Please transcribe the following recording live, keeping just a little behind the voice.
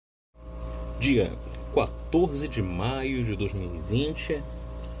dia 14 de maio de 2020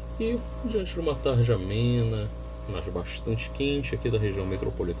 e diante de uma tarde amena, mas bastante quente aqui da região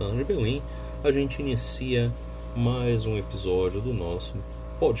metropolitana de Belém, a gente inicia mais um episódio do nosso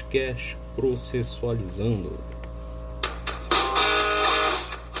podcast Processualizando.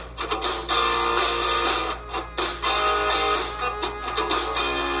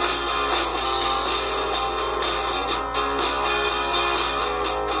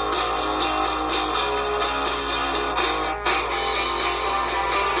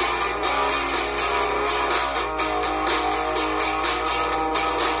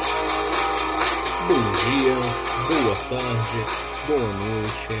 Boa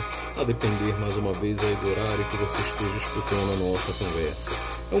noite, a depender mais uma vez aí do horário que você esteja escutando a nossa conversa.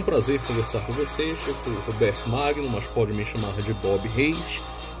 É um prazer conversar com vocês, eu sou o Roberto Magno, mas pode me chamar de Bob Reis,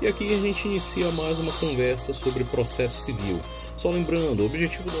 e aqui a gente inicia mais uma conversa sobre processo civil. Só lembrando, o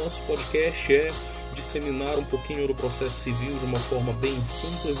objetivo do nosso podcast é disseminar um pouquinho do processo civil de uma forma bem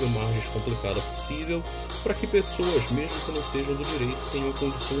simples e o mais descomplicada possível, para que pessoas, mesmo que não sejam do direito, tenham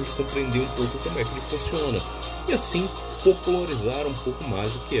condições de compreender um pouco como é que ele funciona, e assim popularizar um pouco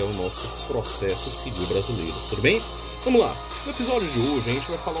mais o que é o nosso processo civil brasileiro. Tudo bem? Vamos lá. No episódio de hoje a gente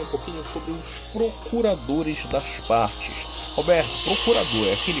vai falar um pouquinho sobre os procuradores das partes. Roberto, procurador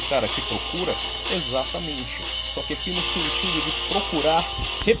é aquele cara que procura? Exatamente. Só que aqui no sentido de procurar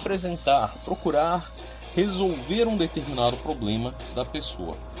representar, procurar resolver um determinado problema da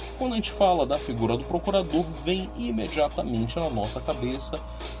pessoa. Quando a gente fala da figura do procurador, vem imediatamente na nossa cabeça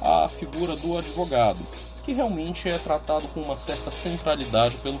a figura do advogado, que realmente é tratado com uma certa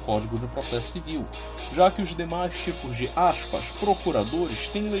centralidade pelo Código de Processo Civil, já que os demais tipos de, aspas, procuradores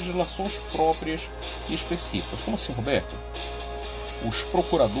têm legislações próprias e específicas. Como assim, Roberto? Os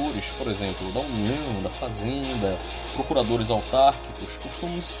procuradores, por exemplo, da União, da Fazenda, procuradores autárquicos,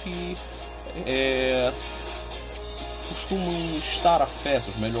 costumam estar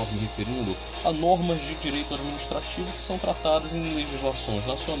afetos, melhor me referindo, a normas de direito administrativo que são tratadas em legislações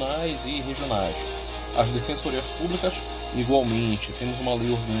nacionais e regionais. As defensorias públicas, igualmente, temos uma lei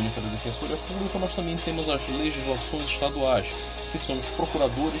orgânica da defensoria pública, mas também temos as legislações estaduais, que são os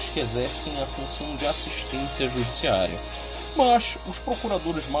procuradores que exercem a função de assistência judiciária. Mas os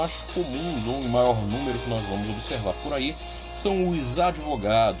procuradores mais comuns, ou em maior número que nós vamos observar por aí, são os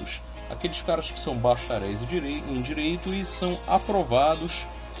advogados, aqueles caras que são bacharéis em direito e são aprovados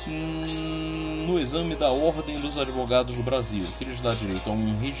no exame da Ordem dos Advogados do Brasil, que lhes dá direito a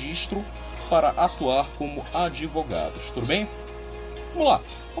um registro para atuar como advogados. Tudo bem? Vamos lá.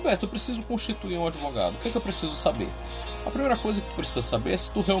 Roberto, eu preciso constituir um advogado. O que eu preciso saber? A primeira coisa que tu precisa saber é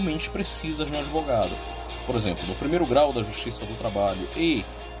se tu realmente precisas de um advogado. Por exemplo, no primeiro grau da Justiça do Trabalho e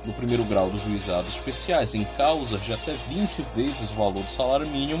no primeiro grau dos juizados especiais, em causas de até 20 vezes o valor do salário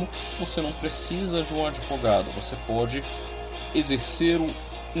mínimo, você não precisa de um advogado. Você pode exercer o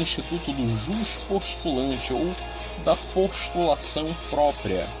instituto do jus postulante ou da postulação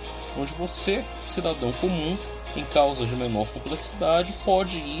própria, onde você, cidadão comum, em causas de menor complexidade,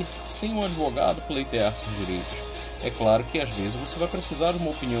 pode ir sem um advogado pleitear seus direitos. É claro que às vezes você vai precisar de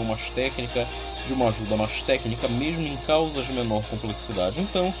uma opinião mais técnica, de uma ajuda mais técnica, mesmo em causas de menor complexidade.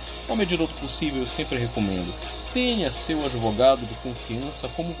 Então, na medida do possível, eu sempre recomendo: tenha seu advogado de confiança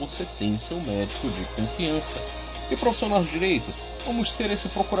como você tem seu médico de confiança. E profissional de direito, vamos ser esse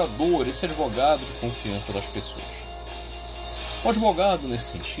procurador, esse advogado de confiança das pessoas. O advogado,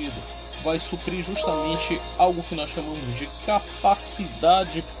 nesse sentido, vai suprir justamente algo que nós chamamos de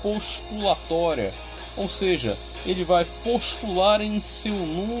capacidade postulatória. Ou seja, ele vai postular em seu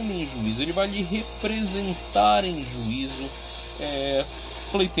nome em juízo, ele vai lhe representar em juízo,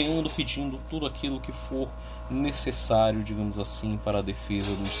 pleiteando, pedindo tudo aquilo que for necessário, digamos assim, para a defesa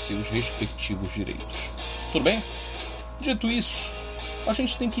dos seus respectivos direitos. Tudo bem? Dito isso, a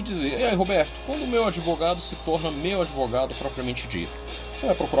gente tem que dizer: e aí, Roberto, quando o meu advogado se torna meu advogado propriamente dito? Você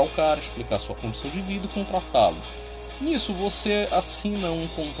vai procurar o cara, explicar sua condição de vida e contratá-lo. Nisso você assina um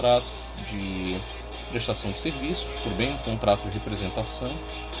contrato de prestação de serviços, tudo bem? Um contrato de representação,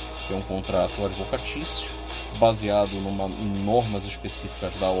 que é um contrato advocatício, baseado em normas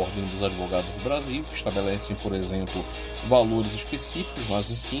específicas da Ordem dos Advogados do Brasil, que estabelecem, por exemplo, valores específicos, mas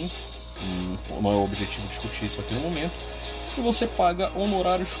enfim, não é o objetivo discutir isso aqui no momento. E você paga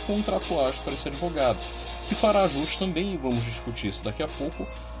honorários contratuais para esse advogado, que fará jus também, e vamos discutir isso daqui a pouco,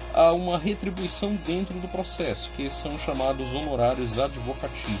 a uma retribuição dentro do processo, que são chamados honorários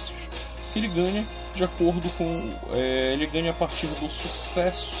advocatícios, que ele ganha de acordo com ele ganha a partir do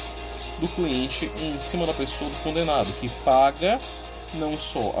sucesso do cliente em cima da pessoa do condenado, que paga não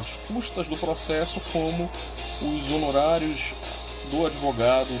só as custas do processo, como os honorários do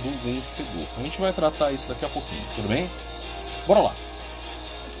advogado do vencedor. A gente vai tratar isso daqui a pouquinho, tudo bem? Bora lá.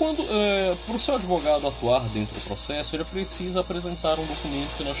 Para o seu advogado atuar dentro do processo, ele precisa apresentar um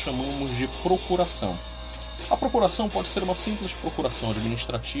documento que nós chamamos de procuração. A procuração pode ser uma simples procuração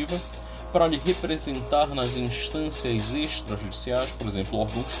administrativa para lhe representar nas instâncias extrajudiciais, por exemplo,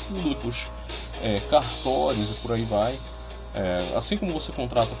 órgãos públicos, cartórios e por aí vai. Assim como você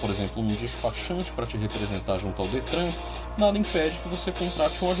contrata, por exemplo, um despachante para te representar junto ao Detran, nada impede que você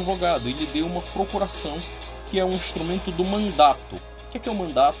contrate um advogado e lhe dê uma procuração, que é um instrumento do mandato. O que é o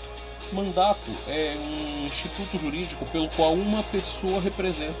mandato? Mandato é um instituto jurídico pelo qual uma pessoa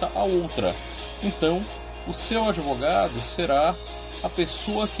representa a outra. Então, o seu advogado será a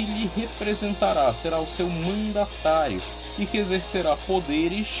pessoa que lhe representará, será o seu mandatário e que exercerá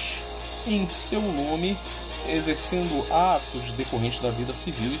poderes em seu nome, exercendo atos decorrentes da vida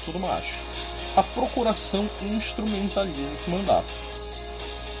civil e tudo mais. A procuração instrumentaliza esse mandato.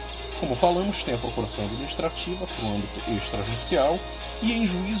 Como falamos, tem a procuração administrativa para o âmbito extrajudicial e em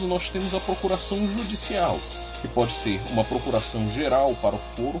juízo nós temos a procuração judicial, que pode ser uma procuração geral para o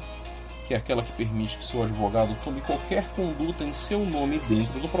foro, que é aquela que permite que seu advogado tome qualquer conduta em seu nome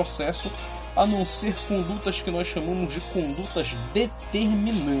dentro do processo, a não ser condutas que nós chamamos de condutas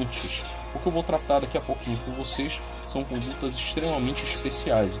determinantes. O que eu vou tratar daqui a pouquinho com vocês são condutas extremamente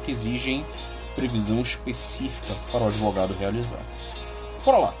especiais e que exigem previsão específica para o advogado realizar.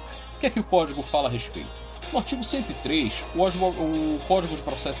 Bora lá. O que é que o Código fala a respeito? No artigo 103, o Código de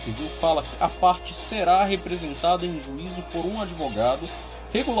Processo Civil fala que a parte será representada em juízo por um advogado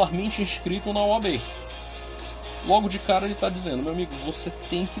regularmente inscrito na OAB. Logo de cara ele está dizendo, meu amigo, você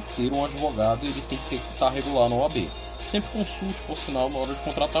tem que ter um advogado e ele tem que estar regular na OAB. Sempre consulte, por sinal, na hora de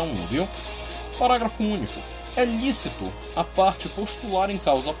contratar um, viu? Parágrafo único. É lícito a parte postular em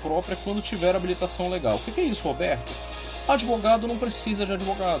causa própria quando tiver habilitação legal. O que é isso, Roberto? Advogado não precisa de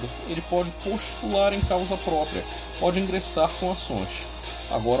advogado. Ele pode postular em causa própria. Pode ingressar com ações.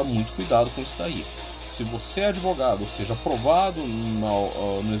 Agora, muito cuidado com isso daí. Se você é advogado, ou seja, aprovado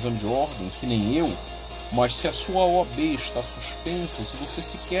no exame de ordem, que nem eu, mas se a sua OAB está suspensa, ou se você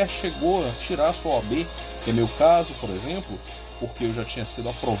sequer chegou a tirar a sua OAB, que é meu caso, por exemplo, porque eu já tinha sido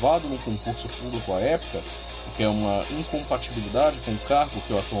aprovado no concurso público à época, que é uma incompatibilidade com o cargo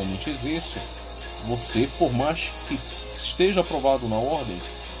que eu atualmente exerço, você, por mais que esteja aprovado na ordem,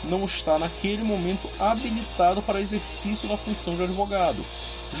 não está naquele momento habilitado para exercício da função de advogado.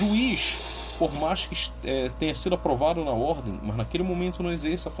 Juiz, por mais que tenha sido aprovado na ordem, mas naquele momento não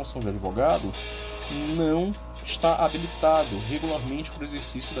exerce a função de advogado, não está habilitado regularmente para o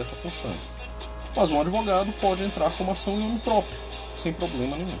exercício dessa função. Mas um advogado pode entrar com uma ação em nome próprio, sem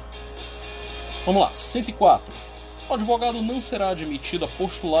problema nenhum. Vamos lá, 104. O advogado não será admitido a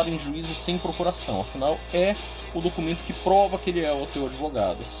postular em juízo sem procuração, afinal é o documento que prova que ele é o teu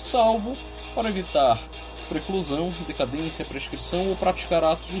advogado, salvo para evitar preclusão, decadência, prescrição ou praticar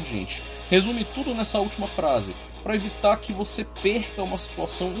atos urgentes. Resume tudo nessa última frase, para evitar que você perca uma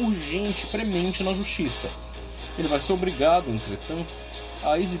situação urgente, premente na justiça. Ele vai ser obrigado, entretanto,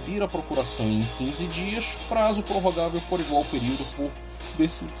 a exibir a procuração em 15 dias, prazo prorrogável por igual período por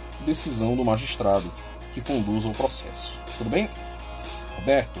decisão do magistrado que conduza o processo. Tudo bem?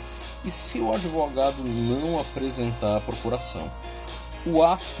 Roberto, e se o advogado não apresentar a procuração? O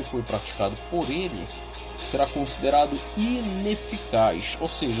ato que foi praticado por ele será considerado ineficaz, ou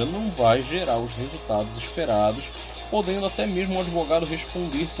seja, não vai gerar os resultados esperados, podendo até mesmo o advogado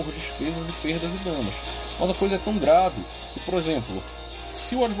responder por despesas e perdas e danos. Mas a coisa é tão grave que, por exemplo,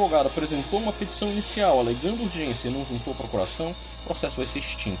 se o advogado apresentou uma petição inicial alegando urgência e não juntou a procuração, o processo vai ser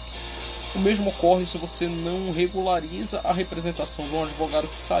extinto. O mesmo ocorre se você não regulariza a representação de um advogado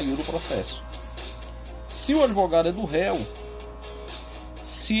que saiu do processo. Se o advogado é do réu,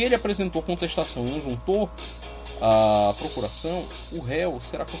 se ele apresentou contestação e não juntou a procuração, o réu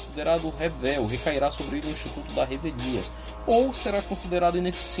será considerado revel, recairá sobre ele o instituto da revelia, ou será considerado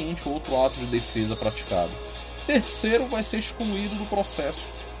ineficiente outro ato de defesa praticado. Terceiro, vai ser excluído do processo,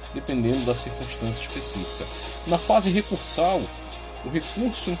 dependendo da circunstância específica. Na fase recursal, o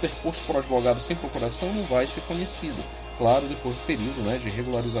recurso interposto por advogado sem procuração não vai ser conhecido, claro, depois do período de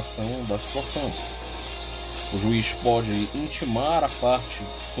regularização da situação. O juiz pode intimar a parte,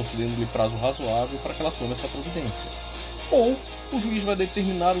 concedendo-lhe prazo razoável para que ela tome essa providência. Ou o juiz vai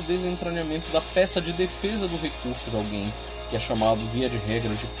determinar o desentranhamento da peça de defesa do recurso de alguém, que é chamado, via de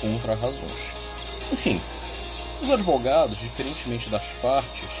regra, de contra-razões. Enfim, os advogados, diferentemente das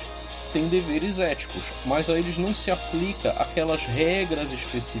partes, têm deveres éticos, mas a eles não se aplica aquelas regras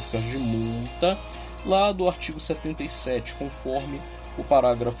específicas de multa lá do artigo 77, conforme o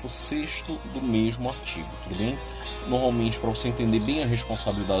parágrafo 6º do mesmo artigo, tudo bem? Normalmente, para você entender bem a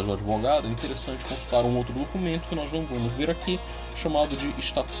responsabilidade do advogado, é interessante consultar um outro documento que nós não vamos ver aqui, chamado de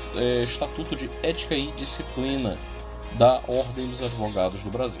Estatuto de Ética e Disciplina da Ordem dos Advogados do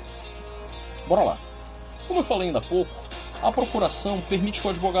Brasil. Bora lá. Como eu falei ainda há pouco, a procuração permite que o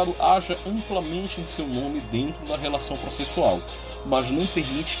advogado haja amplamente em seu nome dentro da relação processual, mas não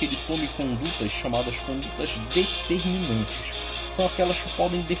permite que ele tome condutas chamadas condutas determinantes. São aquelas que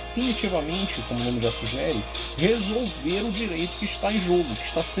podem definitivamente, como o nome já sugere, resolver o direito que está em jogo, que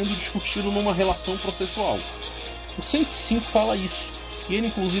está sendo discutido numa relação processual. O 105 fala isso, e ele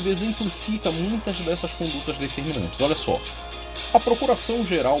inclusive exemplifica muitas dessas condutas determinantes. Olha só, a procuração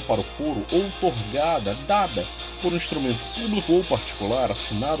geral para o foro, outorgada, dada por um instrumento público ou particular,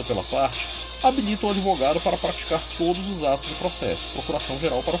 assinado pela parte, habilita o advogado para praticar todos os atos do processo. Procuração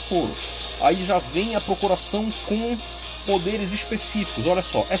geral para o foro. Aí já vem a procuração com poderes específicos, olha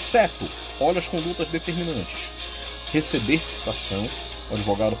só, exceto, olha as condutas determinantes. Receber citação, o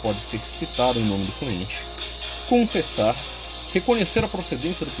advogado pode ser citado em nome do cliente. Confessar, reconhecer a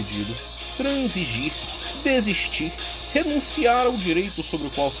procedência do pedido, transigir, desistir, renunciar ao direito sobre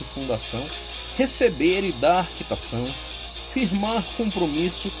o qual se funda a ação, receber e dar quitação, firmar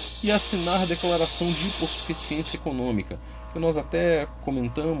compromisso e assinar declaração de hipossuficiência econômica, que nós até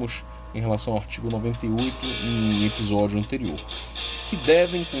comentamos em relação ao artigo 98 em episódio anterior, que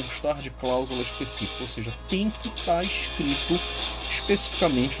devem constar de cláusula específica, ou seja, tem que estar escrito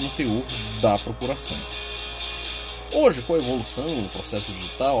especificamente no teor da procuração. Hoje, com a evolução no processo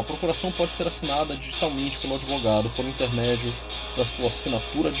digital, a procuração pode ser assinada digitalmente pelo advogado por intermédio da sua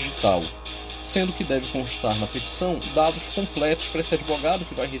assinatura digital, sendo que deve constar na petição dados completos para esse advogado,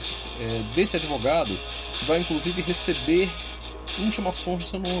 que vai desse advogado vai inclusive receber intimações do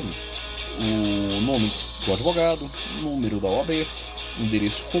seu nome, o nome do advogado, número da OAB,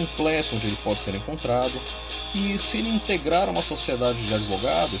 endereço completo onde ele pode ser encontrado, e se ele integrar uma sociedade de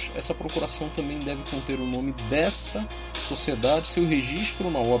advogados, essa procuração também deve conter o nome dessa sociedade, seu registro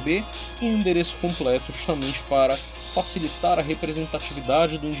na OAB e um endereço completo, justamente para facilitar a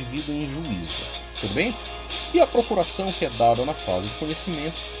representatividade do indivíduo em juízo. Tudo bem? E a procuração que é dada na fase de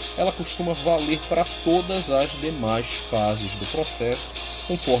conhecimento, ela costuma valer para todas as demais fases do processo,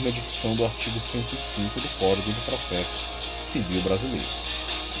 conforme a dicção do artigo 105 do Código do Processo Civil Brasileiro.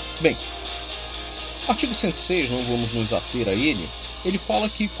 Bem, artigo 106, não vamos nos ater a ele, ele fala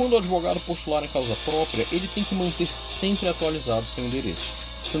que quando o advogado postular em causa própria, ele tem que manter sempre atualizado seu endereço,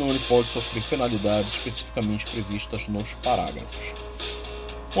 senão ele pode sofrer penalidades especificamente previstas nos parágrafos.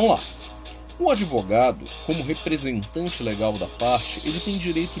 Vamos lá. O advogado, como representante legal da parte, ele tem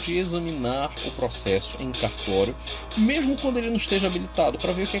direito de examinar o processo em cartório, mesmo quando ele não esteja habilitado,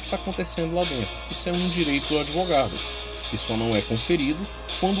 para ver o que está acontecendo lá dentro. Isso é um direito do advogado, que só não é conferido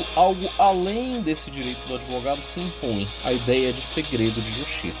quando algo além desse direito do advogado se impõe, a ideia de segredo de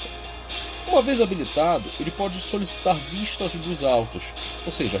justiça. Uma vez habilitado, ele pode solicitar vistas dos autos,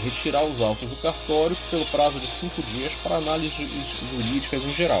 ou seja, retirar os autos do cartório pelo prazo de 5 dias para análises jurídicas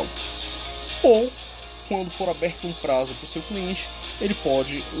em geral. Ou, quando for aberto um prazo para o seu cliente, ele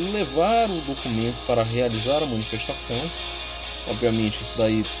pode levar o documento para realizar a manifestação. Obviamente, isso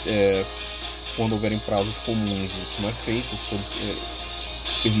daí, quando houverem prazos comuns, isso não é feito,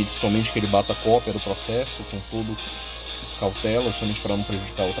 permite somente que ele bata a cópia do processo, com todo cautela, justamente para não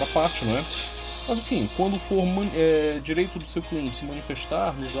prejudicar a outra parte, não é? Mas, enfim, quando for direito do seu cliente se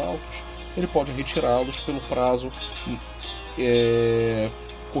manifestar nos autos, ele pode retirá-los pelo prazo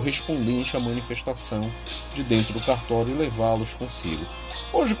correspondente à manifestação de dentro do cartório e levá-los consigo.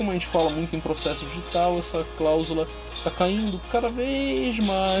 Hoje, como a gente fala muito em processo digital, essa cláusula está caindo cada vez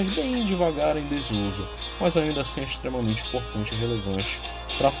mais, bem devagar em desuso, mas ainda assim é extremamente importante e relevante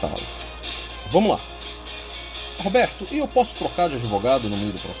tratá-lo. Vamos lá. Roberto, e eu posso trocar de advogado no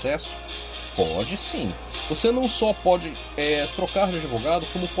meio do processo? Pode sim. Você não só pode trocar de advogado,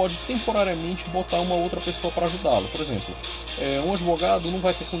 como pode temporariamente botar uma outra pessoa para ajudá-lo. Por exemplo, um advogado não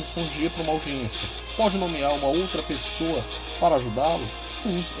vai ter condições de ir para uma audiência. Pode nomear uma outra pessoa para ajudá-lo?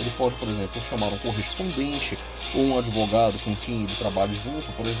 Sim. Ele pode, por exemplo, chamar um correspondente ou um advogado com quem ele trabalha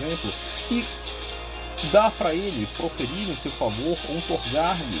junto, por exemplo, e dar para ele proferir em seu favor ou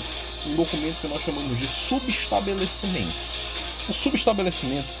outorgar-lhe um documento que nós chamamos de subestabelecimento. O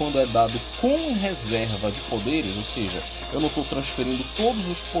subestabelecimento, quando é dado com reserva de poderes, ou seja, eu não estou transferindo todos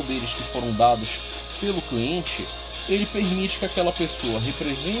os poderes que foram dados pelo cliente, ele permite que aquela pessoa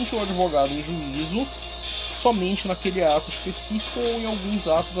represente o advogado em juízo somente naquele ato específico ou em alguns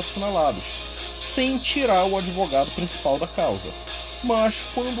atos assinalados, sem tirar o advogado principal da causa. Mas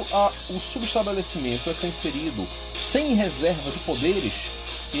quando o subestabelecimento é conferido sem reserva de poderes,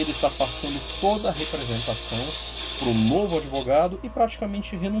 ele está passando toda a representação para o novo advogado e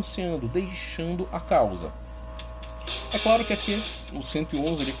praticamente renunciando, deixando a causa. É claro que aqui o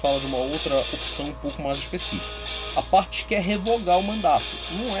 111 ele fala de uma outra opção um pouco mais específica. A parte que quer revogar o mandato.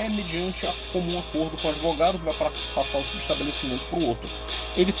 Não é mediante a comum acordo com o advogado que vai passar o subestabelecimento para o outro.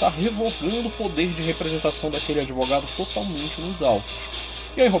 Ele está revogando o poder de representação daquele advogado totalmente nos autos.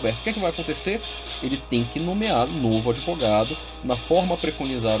 E aí, Roberto, o que é que vai acontecer? Ele tem que nomear um novo advogado na forma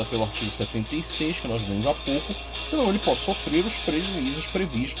preconizada pelo artigo 76, que nós vimos há pouco, senão ele pode sofrer os prejuízos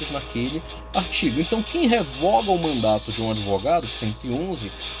previstos naquele artigo. Então, quem revoga o mandato de um advogado, 111,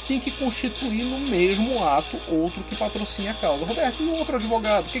 tem que constituir no mesmo ato outro que patrocine a causa. Roberto, e o outro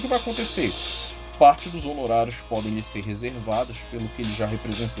advogado? O que é que vai acontecer? Parte dos honorários podem lhe ser reservados pelo que ele já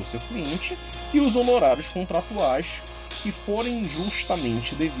representou seu cliente, e os honorários contratuais que forem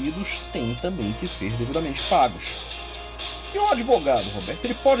justamente devidos têm também que ser devidamente pagos. E o advogado, Roberto,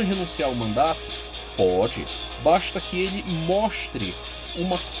 ele pode renunciar ao mandato? Pode. Basta que ele mostre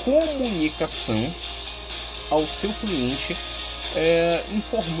uma comunicação ao seu cliente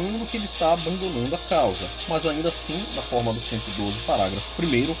informando que ele está abandonando a causa. Mas ainda assim, na forma do 112, parágrafo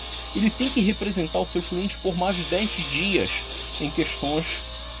 1º, ele tem que representar o seu cliente por mais de 10 dias em questões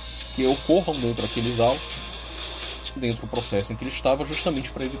que ocorram dentro daqueles autos, dentro do processo em que ele estava, justamente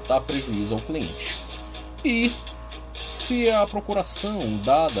para evitar prejuízo ao cliente. E se a procuração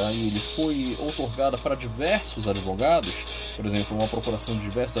dada a ele foi outorgada para diversos advogados, por exemplo, uma procuração de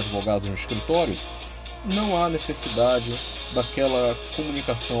diversos advogados no escritório, não há necessidade daquela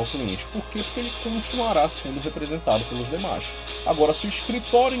comunicação ao cliente. Por quê? Porque ele continuará sendo representado pelos demais. Agora, se o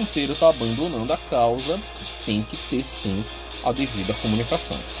escritório inteiro está abandonando a causa, tem que ter sim a devida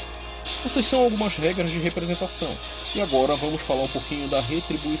comunicação. Essas são algumas regras de representação. E agora vamos falar um pouquinho da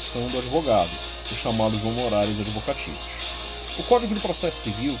retribuição do advogado, os chamados honorários advocatícios. O Código de Processo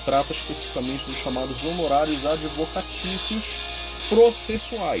Civil trata especificamente dos chamados honorários advocatícios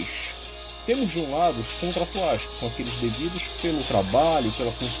processuais. Temos de um lado os contratuais, que são aqueles devidos pelo trabalho e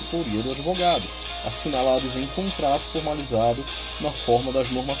pela consultoria do advogado, assinalados em contrato formalizado na forma das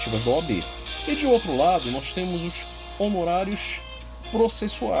normativas da OAB. E de outro lado, nós temos os honorários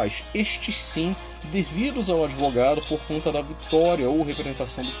processuais, estes sim devidos ao advogado por conta da vitória ou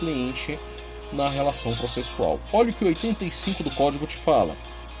representação do cliente na relação processual. Olha o que o 85 do Código te fala.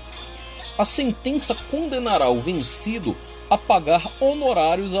 A sentença condenará o vencido a pagar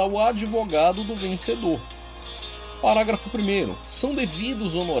honorários ao advogado do vencedor. Parágrafo 1º. São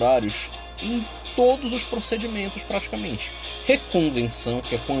devidos honorários em todos os procedimentos praticamente. Reconvenção,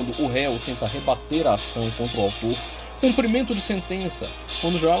 que é quando o réu tenta rebater a ação contra o autor. Cumprimento de sentença,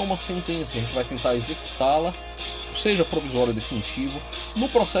 quando já há uma sentença, a gente vai tentar executá-la, seja provisório ou definitivo, no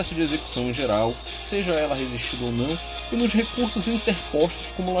processo de execução em geral, seja ela resistida ou não, e nos recursos interpostos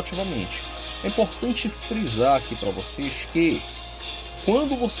cumulativamente. É importante frisar aqui para vocês que,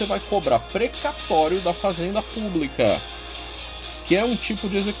 quando você vai cobrar precatório da fazenda pública, que é um tipo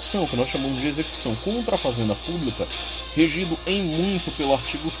de execução, que nós chamamos de execução contra a fazenda pública, regido em muito pelo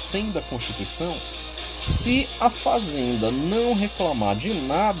artigo 100 da Constituição, se a fazenda não reclamar de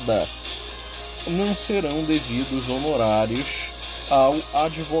nada, não serão devidos honorários ao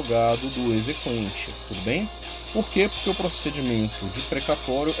advogado do exequente, tudo bem? Por quê? Porque o procedimento de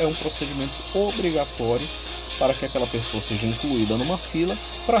precatório é um procedimento obrigatório para que aquela pessoa seja incluída numa fila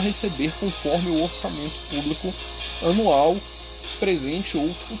para receber conforme o orçamento público anual, presente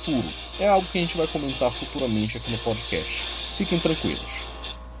ou futuro. É algo que a gente vai comentar futuramente aqui no podcast. Fiquem tranquilos.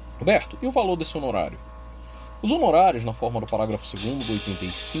 Roberto, e o valor desse honorário? Os honorários, na forma do parágrafo 2º do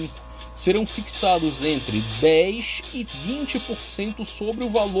 85, serão fixados entre 10% e 20% sobre o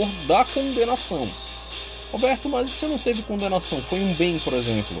valor da condenação. Roberto, mas se não teve condenação, foi um bem, por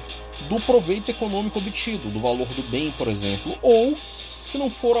exemplo, do proveito econômico obtido, do valor do bem, por exemplo, ou se não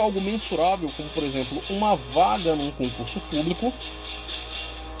for algo mensurável, como, por exemplo, uma vaga num concurso público,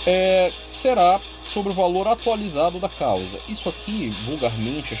 será sobre o valor atualizado da causa. Isso aqui,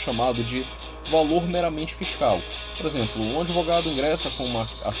 vulgarmente, é chamado de valor meramente fiscal. Por exemplo, um advogado ingressa com uma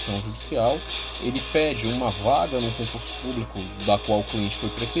ação judicial, ele pede uma vaga no concurso público da qual o cliente foi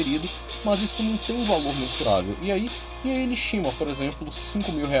preterido, mas isso não tem um valor mensurável. E aí ele estima, por exemplo,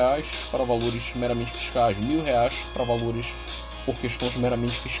 R$5.000 para valores meramente fiscais, R$1.000 para valores por questões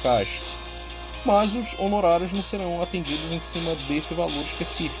meramente fiscais. Mas os honorários não serão atendidos em cima desse valor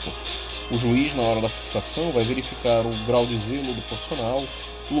específico. O juiz, na hora da fixação, vai verificar o grau de zelo do profissional,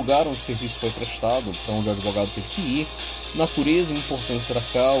 o lugar onde o serviço foi prestado, para onde o advogado teve que ir, natureza e importância da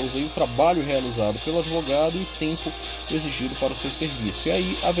causa e o trabalho realizado pelo advogado e o tempo exigido para o seu serviço. E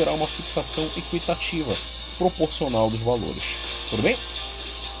aí haverá uma fixação equitativa proporcional dos valores. Tudo bem?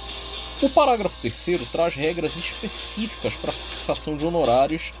 O parágrafo 3º traz regras específicas para a fixação de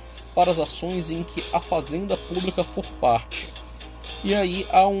honorários para as ações em que a fazenda pública for parte. E aí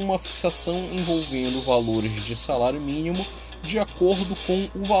há uma fixação envolvendo valores de salário mínimo de acordo com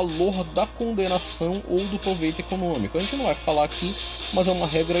o valor da condenação ou do proveito econômico. A gente não vai falar aqui, mas é uma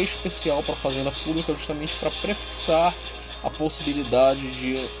regra especial para a fazenda pública justamente para prefixar a possibilidade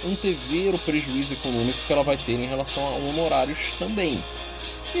de antever o prejuízo econômico que ela vai ter em relação a honorários também,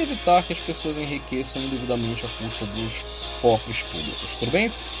 e evitar que as pessoas enriqueçam indevidamente à custa dos cofres públicos. Tudo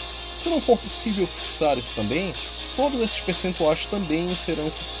bem? Se não for possível fixar isso também, todos esses percentuais também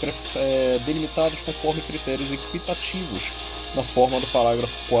serão delimitados conforme critérios equitativos, na forma do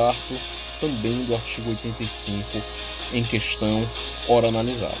parágrafo 4º, também do artigo 85, em questão, ora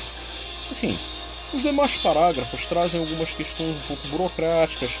analisado. Enfim, os demais parágrafos trazem algumas questões um pouco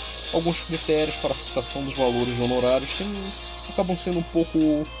burocráticas, alguns critérios para a fixação dos valores de honorários que acabam sendo um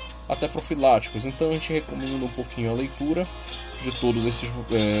pouco até profiláticos, então a gente recomenda um pouquinho a leitura de todos esses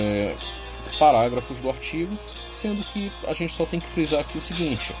parágrafos do artigo, sendo que a gente só tem que frisar aqui o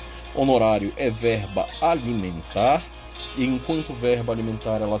seguinte: honorário é verba alimentar, e enquanto verba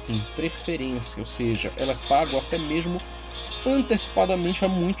alimentar ela tem preferência, ou seja, ela é paga até mesmo antecipadamente a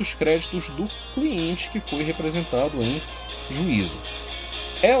muitos créditos do cliente que foi representado em juízo.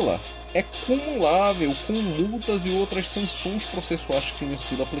 Ela é cumulável com multas e outras sanções processuais que tenham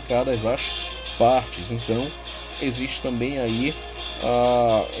sido aplicadas às partes. Então, existe também aí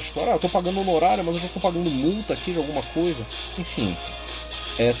a história, estou pagando honorário, mas eu já estou pagando multa aqui de alguma coisa. Enfim,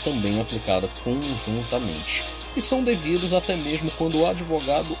 é também aplicada conjuntamente. E são devidos até mesmo quando o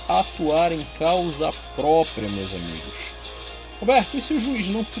advogado atuar em causa própria, meus amigos. Roberto, e se o juiz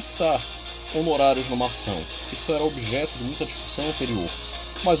não fixar honorários numa ação? Isso era objeto de muita discussão anterior.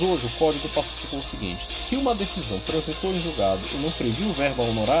 Mas hoje o Código pacificou o seguinte: se uma decisão transitou em julgado e não previu verba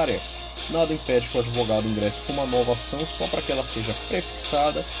honorária, nada impede que o advogado ingresse com uma nova ação só para que ela seja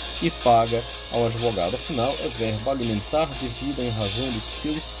prefixada e paga ao advogado. Afinal, é verba alimentar devida em razão do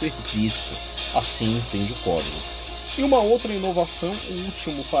seu serviço. Assim entende o Código. E uma outra inovação, o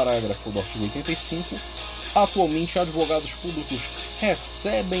último parágrafo do artigo 85, atualmente advogados públicos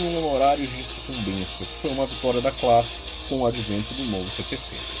recebem honorários de sucumbência, que foi uma vitória da classe com o advento do novo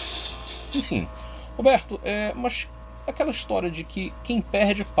CPC. Enfim, Roberto, mas aquela história de que quem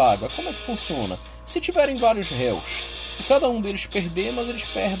perde paga, como é que funciona? Se tiverem vários réus, e cada um deles perder, mas eles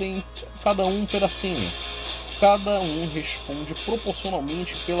perdem cada um pedacinho, cada um responde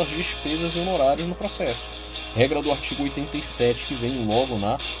proporcionalmente pelas despesas e honorários no processo. Regra do artigo 87, que vem logo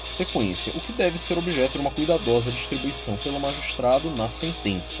na sequência, o que deve ser objeto de uma cuidadosa distribuição pelo magistrado na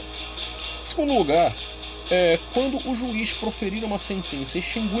sentença. Em segundo lugar, quando o juiz proferir uma sentença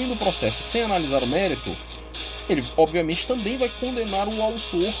extinguindo o processo sem analisar o mérito, ele obviamente também vai condenar o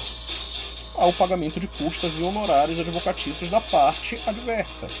autor ao pagamento de custas e honorários advocatícios da parte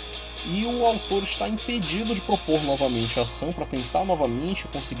adversa. E o autor está impedido de propor novamente a ação para tentar novamente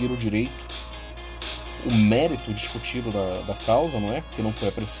conseguir o direito, o mérito discutido da causa, não é? Que não foi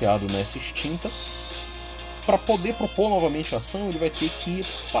apreciado nessa extinta. Para poder propor novamente a ação, ele vai ter que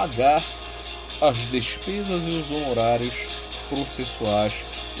pagar as despesas e os honorários processuais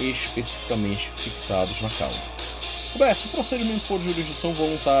especificamente fixados na causa. Roberto, se o procedimento for de jurisdição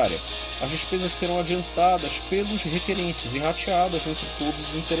voluntária, as despesas serão adiantadas pelos requerentes e rateadas entre todos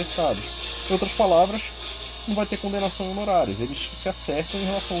os interessados. Em outras palavras, não vai ter condenação em honorários, eles se acertam em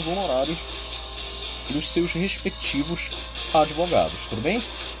relação aos honorários dos seus respectivos advogados, tudo bem?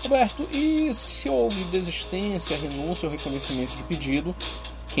 Roberto, e se houve desistência, renúncia ou reconhecimento de pedido,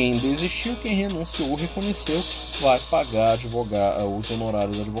 quem desistiu, quem renunciou ou reconheceu, vai pagar os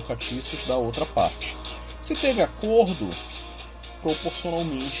honorários advocatícios da outra parte. Se teve acordo,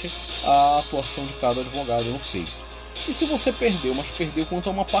 proporcionalmente à atuação de cada advogado no feito. E se você perdeu, mas perdeu quanto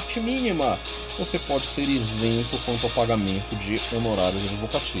a uma parte mínima, você pode ser isento quanto ao pagamento de honorários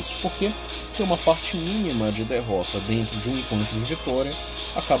advocatícios. Por quê? Porque uma parte mínima de derrota dentro de um encontro de vitória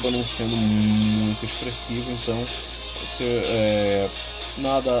acaba não sendo muito expressivo, então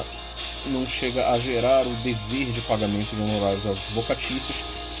nada não chega a gerar o dever de pagamento de honorários advocatícios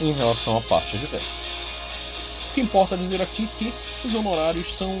em relação à parte adversa. O que importa dizer aqui é que os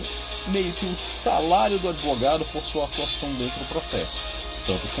honorários são meio que o salário do advogado por sua atuação dentro do processo,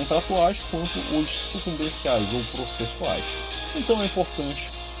 tanto os contratuais quanto os sucumbenciais ou processuais. Então é importante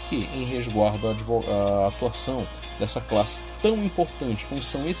que, em resguardo à atuação dessa classe tão importante,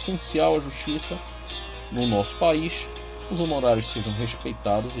 função essencial à justiça no nosso país, os honorários sejam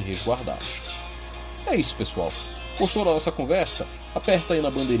respeitados e resguardados. É isso, pessoal. Gostou da nossa conversa? Aperta aí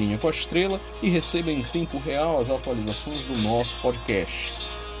na bandeirinha com a estrela e receba em tempo real as atualizações do nosso podcast.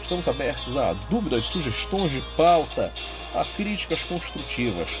 Estamos abertos a dúvidas, sugestões de pauta, a críticas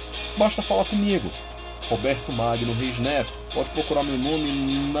construtivas. Basta falar comigo, Roberto Magno Reis Neto. Pode procurar meu nome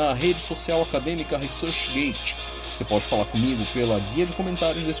na rede social acadêmica ResearchGate. Você pode falar comigo pela guia de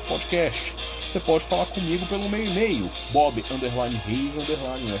comentários desse podcast. Você pode falar comigo pelo meu e-mail,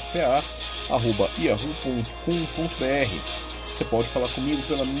 bob_reis_fpa@yahoo.com.br. Você pode falar comigo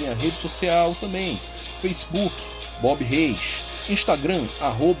pela minha rede social também, Facebook, Bob Reis, Instagram,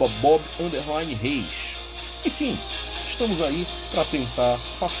 @bob_reis. Enfim, estamos aí para tentar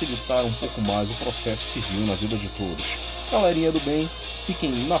facilitar um pouco mais o processo civil na vida de todos. Galerinha do bem,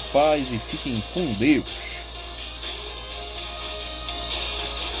 fiquem na paz e fiquem com Deus.